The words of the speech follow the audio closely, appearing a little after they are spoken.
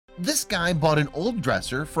This guy bought an old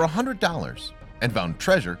dresser for $100 and found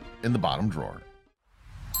treasure in the bottom drawer.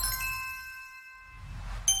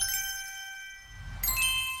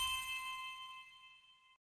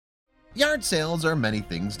 Yard sales are many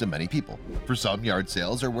things to many people. For some, yard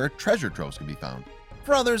sales are where treasure troves can be found.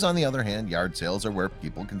 For others, on the other hand, yard sales are where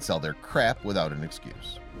people can sell their crap without an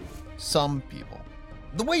excuse. Some people.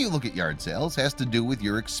 The way you look at yard sales has to do with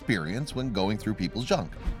your experience when going through people's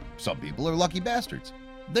junk. Some people are lucky bastards.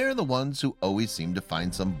 They're the ones who always seem to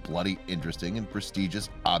find some bloody interesting and prestigious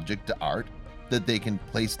object to art that they can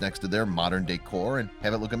place next to their modern decor and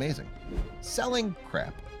have it look amazing. Selling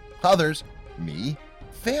crap. Others, me,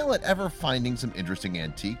 fail at ever finding some interesting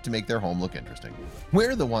antique to make their home look interesting.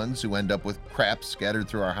 We're the ones who end up with crap scattered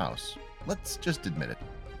through our house. Let's just admit it.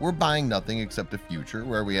 We're buying nothing except a future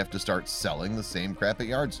where we have to start selling the same crap at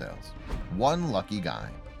yard sales. One lucky guy.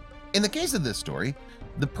 In the case of this story,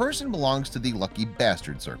 the person belongs to the lucky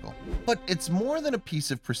bastard circle. But it's more than a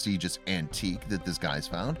piece of prestigious antique that this guy's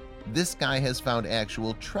found. This guy has found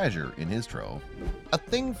actual treasure in his trove. A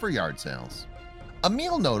thing for yard sales.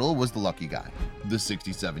 Emil Knodell was the lucky guy. The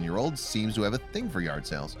 67-year-old seems to have a thing for yard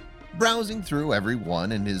sales, browsing through every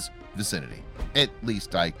one in his vicinity. At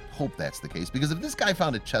least I hope that's the case, because if this guy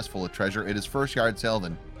found a chest full of treasure at his first yard sale,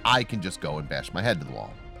 then I can just go and bash my head to the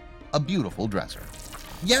wall. A beautiful dresser.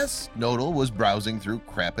 Yes, Knodell was browsing through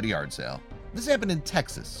crap at a yard sale. This happened in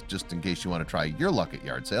Texas, just in case you want to try your luck at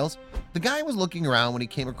yard sales. The guy was looking around when he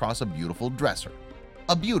came across a beautiful dresser.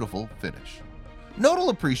 A beautiful finish. Knodell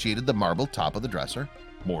appreciated the marble top of the dresser.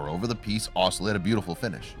 Moreover, the piece also had a beautiful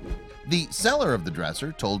finish. The seller of the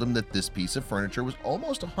dresser told him that this piece of furniture was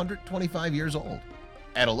almost 125 years old,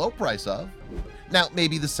 at a low price of. Now,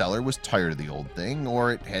 maybe the seller was tired of the old thing,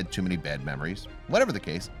 or it had too many bad memories. Whatever the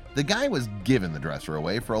case, the guy was giving the dresser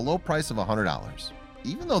away for a low price of $100,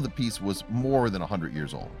 even though the piece was more than 100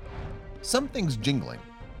 years old. Something's jingling.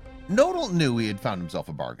 Knodell knew he had found himself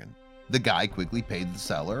a bargain. The guy quickly paid the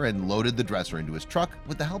seller and loaded the dresser into his truck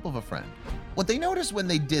with the help of a friend. What they noticed when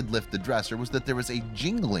they did lift the dresser was that there was a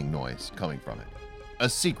jingling noise coming from it. A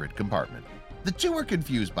secret compartment. The two were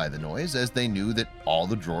confused by the noise, as they knew that all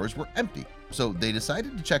the drawers were empty, so they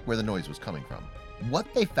decided to check where the noise was coming from.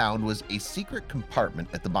 What they found was a secret compartment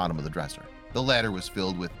at the bottom of the dresser. The latter was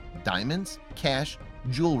filled with diamonds, cash,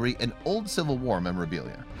 jewelry, and old Civil War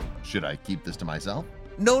memorabilia. Should I keep this to myself?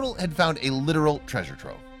 Knodell had found a literal treasure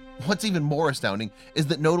trove. What's even more astounding is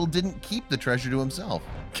that Knodell didn't keep the treasure to himself.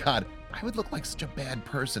 God, I would look like such a bad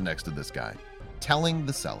person next to this guy. Telling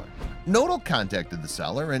the seller. Knodell contacted the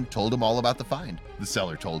seller and told him all about the find. The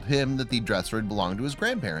seller told him that the dresser had belonged to his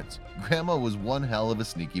grandparents. Grandma was one hell of a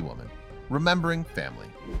sneaky woman. Remembering family.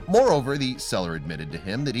 Moreover, the seller admitted to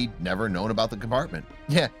him that he'd never known about the compartment.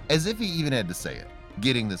 Yeah, as if he even had to say it.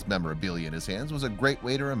 Getting this memorabilia in his hands was a great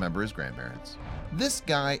way to remember his grandparents. This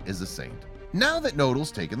guy is a saint. Now that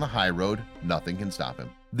Knodell's taken the high road, nothing can stop him.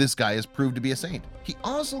 This guy has proved to be a saint. He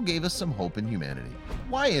also gave us some hope in humanity.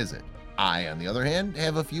 Why is it? I, on the other hand,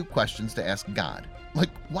 have a few questions to ask God. Like,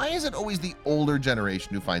 why is it always the older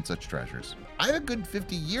generation who finds such treasures? I have a good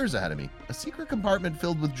 50 years ahead of me. A secret compartment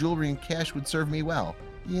filled with jewelry and cash would serve me well.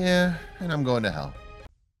 Yeah, and I'm going to hell.